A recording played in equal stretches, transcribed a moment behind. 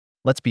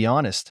Let's be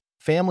honest,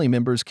 family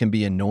members can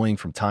be annoying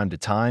from time to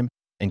time,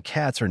 and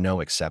cats are no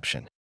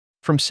exception.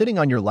 From sitting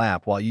on your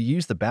lap while you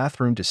use the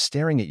bathroom to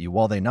staring at you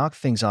while they knock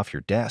things off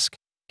your desk,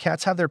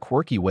 cats have their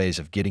quirky ways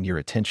of getting your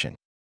attention.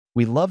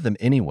 We love them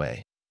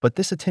anyway, but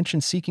this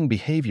attention-seeking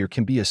behavior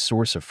can be a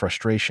source of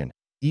frustration,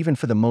 even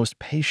for the most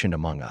patient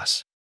among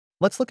us.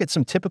 Let's look at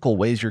some typical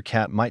ways your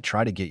cat might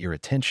try to get your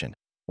attention,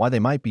 why they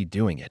might be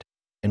doing it,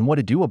 and what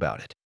to do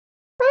about it.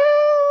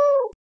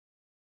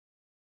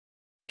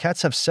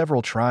 Cats have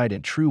several tried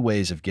and true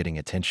ways of getting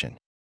attention.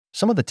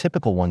 Some of the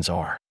typical ones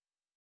are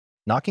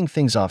knocking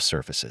things off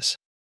surfaces,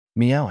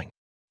 meowing,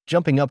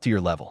 jumping up to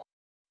your level,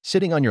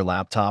 sitting on your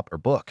laptop or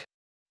book,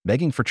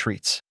 begging for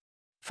treats,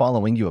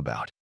 following you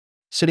about,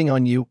 sitting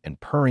on you and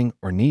purring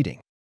or kneading,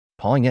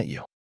 pawing at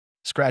you,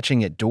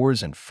 scratching at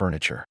doors and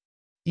furniture,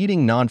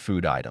 eating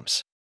non-food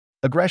items,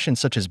 aggression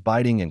such as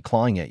biting and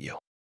clawing at you.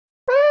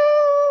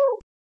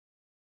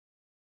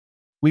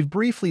 We've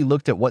briefly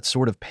looked at what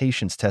sort of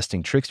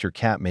patience-testing tricks your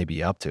cat may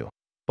be up to,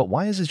 but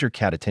why is your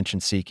cat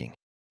attention-seeking?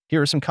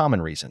 Here are some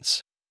common reasons.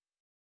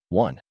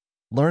 1.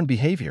 Learned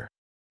behavior.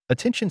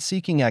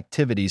 Attention-seeking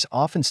activities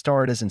often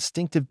start as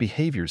instinctive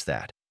behaviors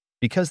that,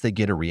 because they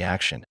get a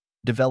reaction,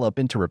 develop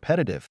into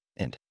repetitive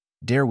and,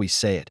 dare we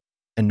say it,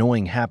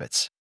 annoying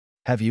habits.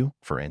 Have you,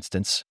 for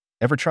instance,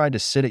 ever tried to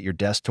sit at your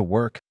desk to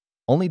work,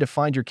 only to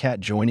find your cat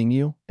joining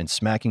you and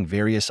smacking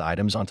various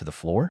items onto the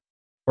floor?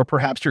 Or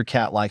perhaps your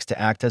cat likes to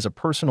act as a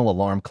personal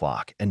alarm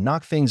clock and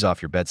knock things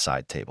off your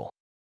bedside table.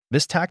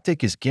 This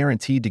tactic is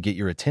guaranteed to get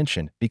your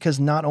attention because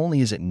not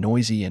only is it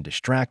noisy and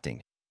distracting,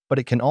 but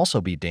it can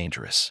also be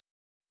dangerous.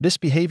 This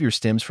behavior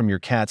stems from your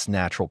cat's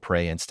natural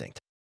prey instinct.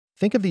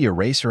 Think of the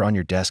eraser on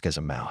your desk as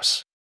a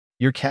mouse.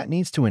 Your cat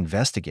needs to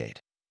investigate,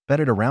 bet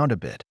it around a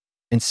bit,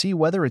 and see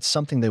whether it's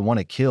something they want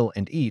to kill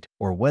and eat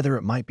or whether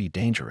it might be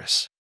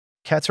dangerous.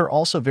 Cats are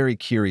also very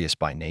curious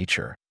by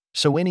nature,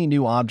 so any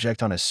new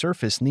object on a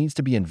surface needs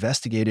to be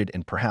investigated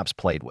and perhaps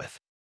played with.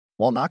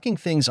 While knocking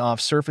things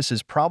off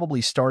surfaces probably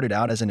started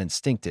out as an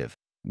instinctive,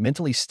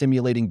 mentally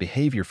stimulating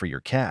behavior for your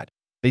cat,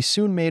 they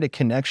soon made a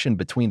connection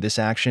between this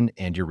action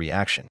and your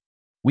reaction.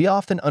 We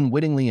often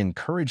unwittingly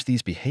encourage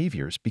these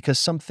behaviors because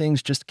some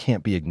things just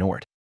can't be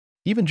ignored.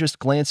 Even just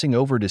glancing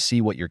over to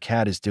see what your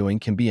cat is doing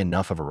can be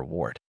enough of a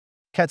reward.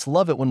 Cats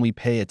love it when we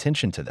pay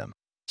attention to them,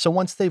 so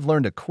once they've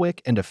learned a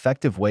quick and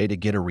effective way to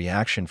get a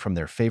reaction from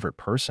their favorite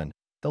person,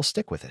 they'll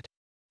stick with it.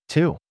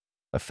 2.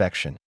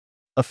 Affection.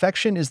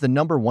 Affection is the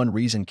 #1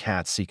 reason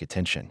cats seek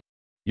attention.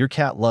 Your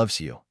cat loves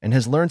you and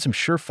has learned some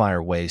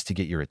surefire ways to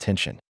get your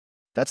attention.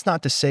 That's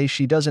not to say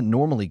she doesn't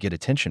normally get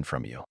attention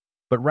from you,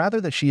 but rather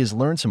that she has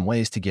learned some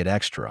ways to get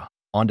extra,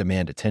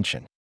 on-demand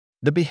attention.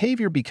 The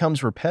behavior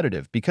becomes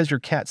repetitive because your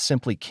cat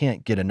simply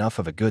can't get enough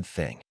of a good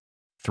thing.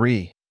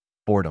 3.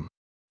 Boredom.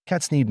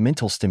 Cats need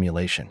mental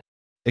stimulation.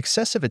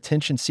 Excessive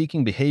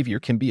attention-seeking behavior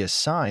can be a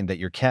sign that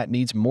your cat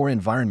needs more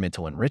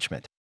environmental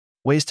enrichment.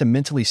 Ways to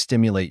mentally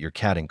stimulate your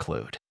cat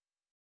include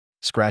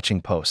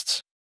scratching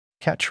posts,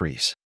 cat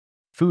trees,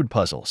 food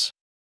puzzles,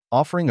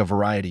 offering a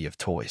variety of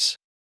toys,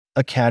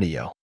 a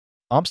catio,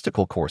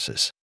 obstacle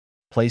courses,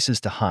 places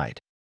to hide.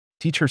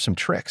 Teach her some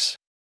tricks.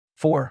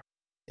 4.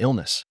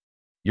 Illness.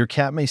 Your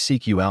cat may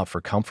seek you out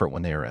for comfort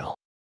when they are ill.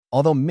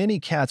 Although many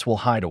cats will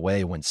hide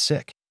away when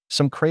sick,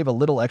 some crave a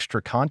little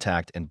extra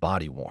contact and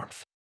body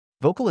warmth.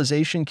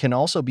 Vocalization can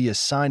also be a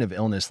sign of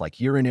illness like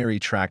urinary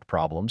tract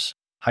problems,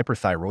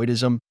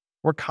 hyperthyroidism,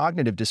 or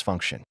cognitive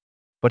dysfunction.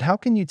 But how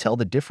can you tell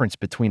the difference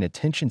between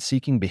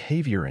attention-seeking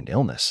behavior and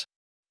illness?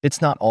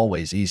 It's not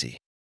always easy.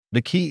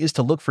 The key is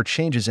to look for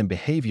changes in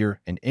behavior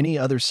and any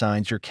other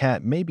signs your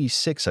cat may be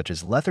sick, such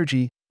as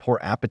lethargy, poor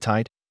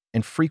appetite,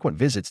 and frequent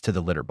visits to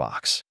the litter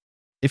box.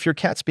 If your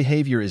cat's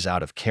behavior is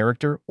out of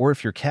character or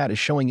if your cat is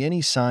showing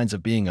any signs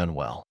of being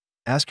unwell,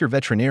 ask your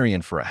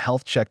veterinarian for a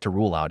health check to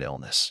rule out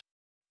illness.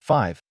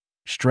 5.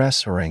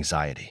 Stress or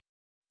anxiety.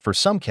 For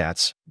some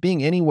cats,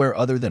 being anywhere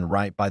other than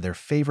right by their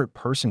favorite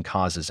person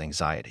causes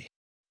anxiety.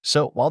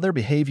 So, while their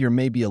behavior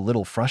may be a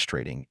little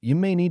frustrating, you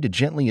may need to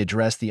gently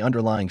address the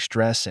underlying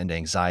stress and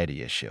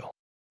anxiety issue.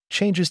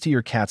 Changes to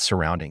your cat's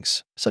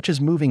surroundings, such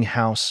as moving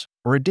house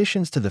or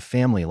additions to the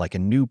family like a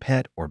new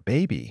pet or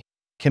baby,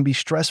 can be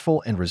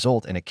stressful and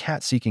result in a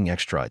cat seeking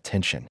extra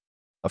attention.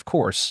 Of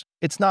course,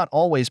 it's not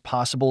always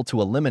possible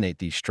to eliminate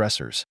these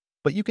stressors,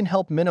 but you can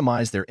help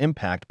minimize their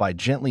impact by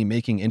gently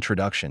making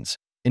introductions,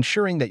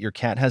 ensuring that your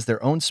cat has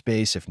their own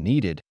space if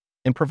needed,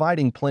 and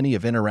providing plenty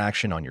of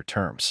interaction on your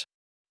terms.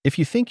 If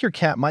you think your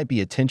cat might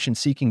be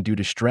attention-seeking due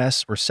to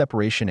stress or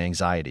separation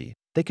anxiety,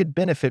 they could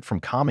benefit from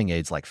calming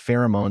aids like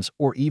pheromones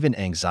or even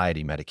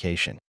anxiety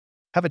medication.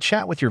 Have a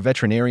chat with your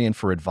veterinarian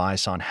for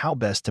advice on how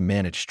best to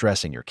manage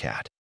stress in your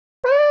cat.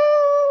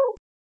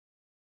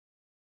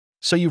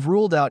 So you've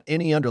ruled out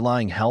any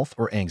underlying health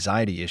or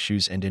anxiety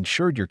issues and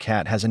ensured your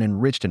cat has an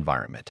enriched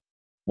environment.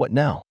 What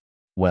now?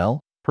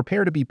 Well,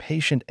 prepare to be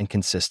patient and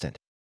consistent.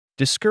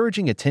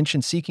 Discouraging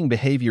attention-seeking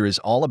behavior is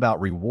all about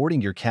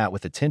rewarding your cat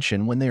with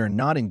attention when they are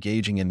not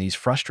engaging in these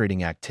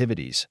frustrating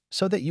activities,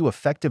 so that you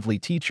effectively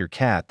teach your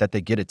cat that they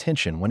get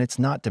attention when it's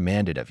not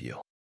demanded of you.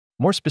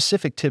 More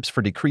specific tips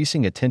for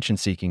decreasing attention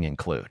seeking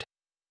include: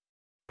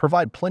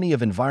 provide plenty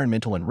of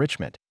environmental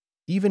enrichment,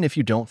 even if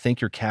you don't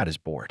think your cat is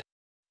bored.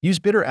 Use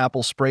bitter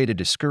apple spray to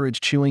discourage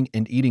chewing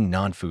and eating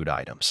non-food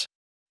items.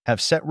 Have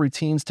set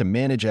routines to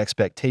manage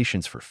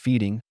expectations for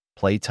feeding,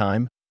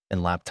 playtime,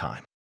 and lap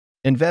time.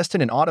 Invest in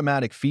an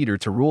automatic feeder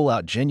to rule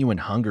out genuine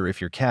hunger if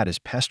your cat is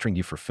pestering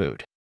you for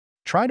food.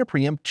 Try to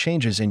preempt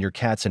changes in your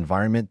cat's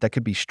environment that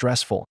could be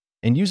stressful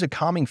and use a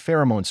calming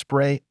pheromone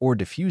spray or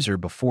diffuser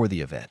before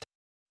the event.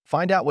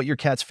 Find out what your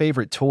cat's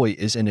favorite toy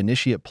is and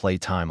initiate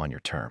playtime on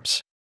your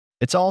terms.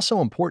 It's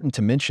also important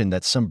to mention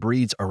that some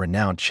breeds are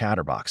renowned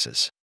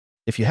chatterboxes.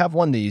 If you have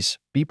one of these,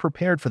 be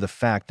prepared for the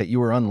fact that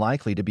you are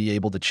unlikely to be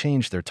able to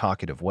change their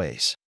talkative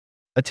ways.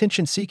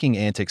 Attention-seeking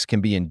antics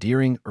can be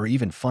endearing or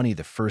even funny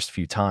the first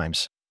few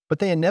times, but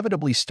they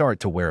inevitably start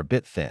to wear a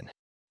bit thin.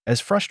 As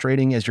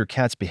frustrating as your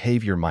cat's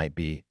behavior might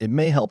be, it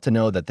may help to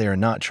know that they are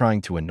not trying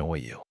to annoy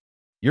you.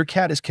 Your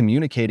cat is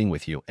communicating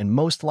with you and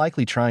most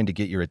likely trying to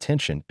get your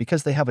attention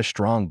because they have a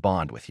strong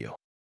bond with you.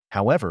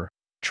 However,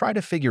 try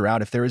to figure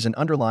out if there is an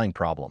underlying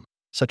problem,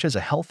 such as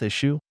a health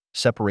issue,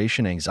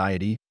 separation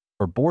anxiety,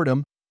 or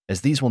boredom,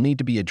 as these will need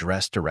to be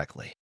addressed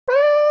directly.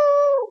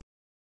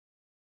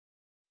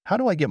 How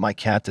do I get my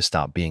cat to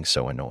stop being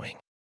so annoying?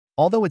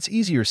 Although it's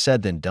easier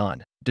said than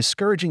done,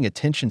 discouraging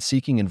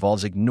attention-seeking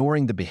involves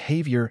ignoring the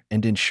behavior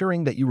and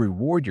ensuring that you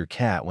reward your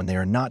cat when they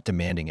are not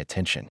demanding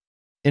attention.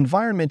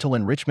 Environmental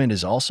enrichment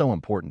is also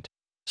important,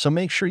 so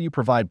make sure you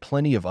provide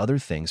plenty of other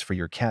things for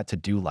your cat to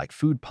do, like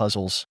food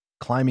puzzles,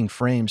 climbing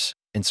frames,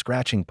 and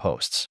scratching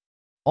posts.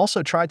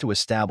 Also, try to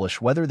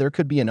establish whether there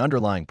could be an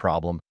underlying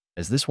problem,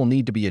 as this will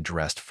need to be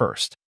addressed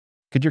first.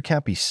 Could your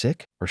cat be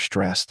sick or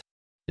stressed?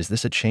 Is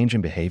this a change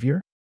in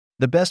behavior?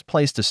 The best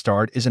place to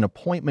start is an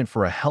appointment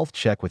for a health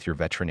check with your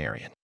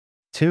veterinarian.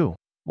 2.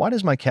 Why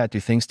does my cat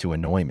do things to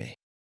annoy me?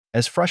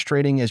 As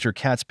frustrating as your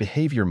cat's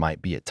behavior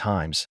might be at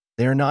times,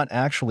 they are not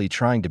actually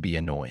trying to be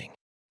annoying.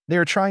 They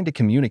are trying to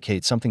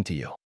communicate something to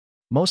you.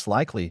 Most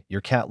likely,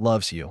 your cat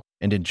loves you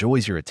and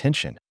enjoys your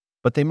attention,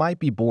 but they might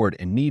be bored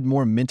and need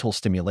more mental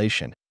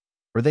stimulation,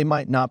 or they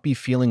might not be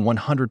feeling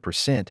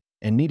 100%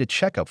 and need a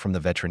checkup from the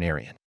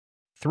veterinarian.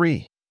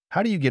 3.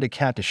 How do you get a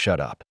cat to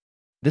shut up?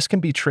 This can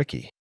be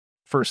tricky.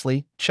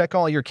 Firstly, check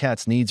all your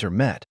cat's needs are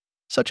met,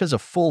 such as a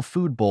full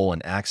food bowl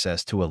and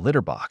access to a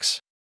litter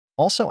box.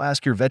 Also,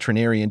 ask your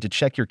veterinarian to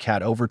check your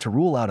cat over to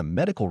rule out a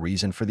medical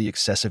reason for the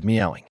excessive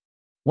meowing.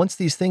 Once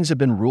these things have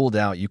been ruled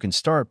out, you can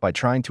start by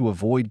trying to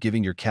avoid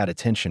giving your cat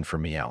attention for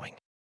meowing.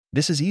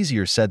 This is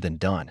easier said than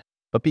done,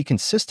 but be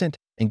consistent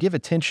and give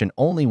attention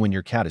only when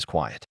your cat is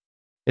quiet.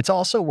 It's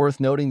also worth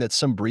noting that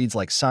some breeds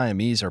like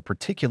Siamese are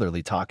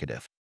particularly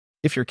talkative.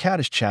 If your cat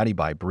is chatty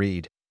by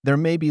breed, there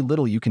may be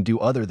little you can do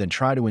other than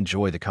try to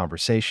enjoy the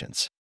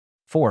conversations.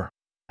 4.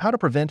 How to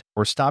prevent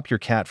or stop your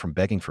cat from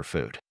begging for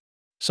food.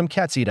 Some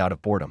cats eat out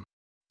of boredom.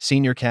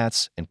 Senior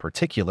cats, in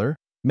particular,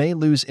 may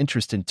lose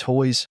interest in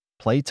toys,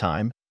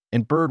 playtime,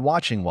 and bird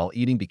watching while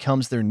eating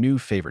becomes their new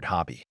favorite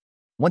hobby.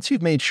 Once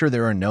you've made sure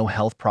there are no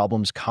health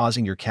problems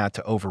causing your cat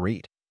to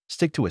overeat,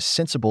 stick to a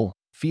sensible,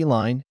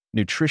 feline,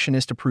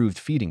 nutritionist-approved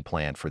feeding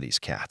plan for these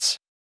cats.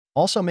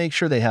 Also, make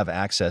sure they have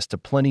access to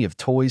plenty of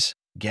toys,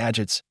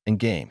 gadgets, and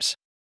games.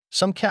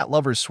 Some cat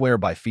lovers swear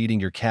by feeding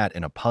your cat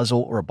in a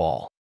puzzle or a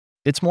ball.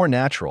 It's more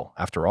natural,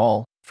 after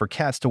all, for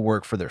cats to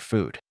work for their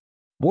food.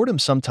 Boredom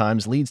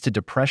sometimes leads to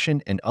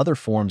depression and other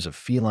forms of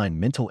feline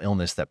mental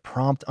illness that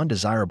prompt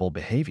undesirable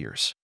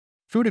behaviors.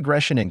 Food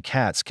aggression in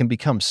cats can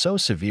become so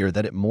severe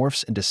that it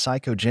morphs into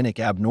psychogenic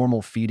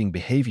abnormal feeding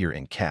behavior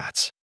in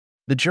cats.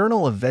 The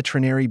Journal of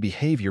Veterinary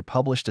Behavior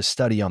published a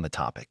study on the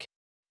topic.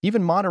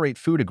 Even moderate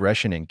food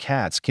aggression in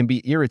cats can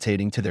be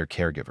irritating to their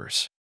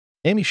caregivers.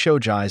 Amy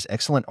Shojai's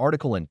excellent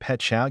article in Pet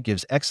Chow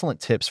gives excellent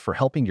tips for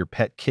helping your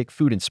pet kick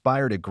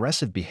food-inspired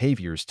aggressive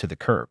behaviors to the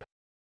curb.